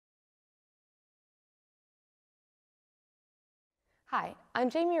Hi, I'm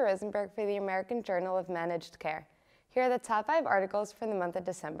Jamie Rosenberg for the American Journal of Managed Care. Here are the top 5 articles for the month of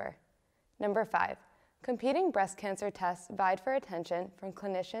December. Number 5. Competing breast cancer tests vied for attention from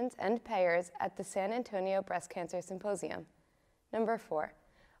clinicians and payers at the San Antonio Breast Cancer Symposium. Number 4.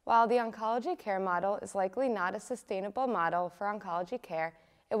 While the oncology care model is likely not a sustainable model for oncology care,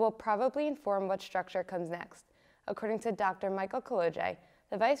 it will probably inform what structure comes next, according to Dr. Michael Kaloje,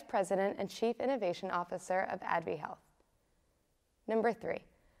 the Vice President and Chief Innovation Officer of AbbVie Health. Number 3.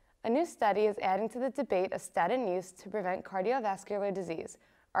 A new study is adding to the debate of statin use to prevent cardiovascular disease,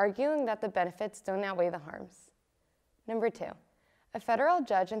 arguing that the benefits don't outweigh the harms. Number 2. A federal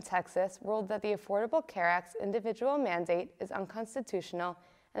judge in Texas ruled that the Affordable Care Act's individual mandate is unconstitutional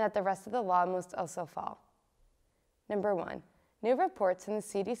and that the rest of the law must also fall. Number 1. New reports from the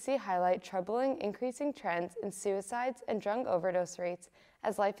CDC highlight troubling increasing trends in suicides and drug overdose rates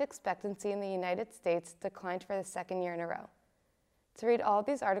as life expectancy in the United States declined for the second year in a row. To read all of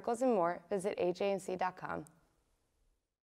these articles and more, visit AJMC.com.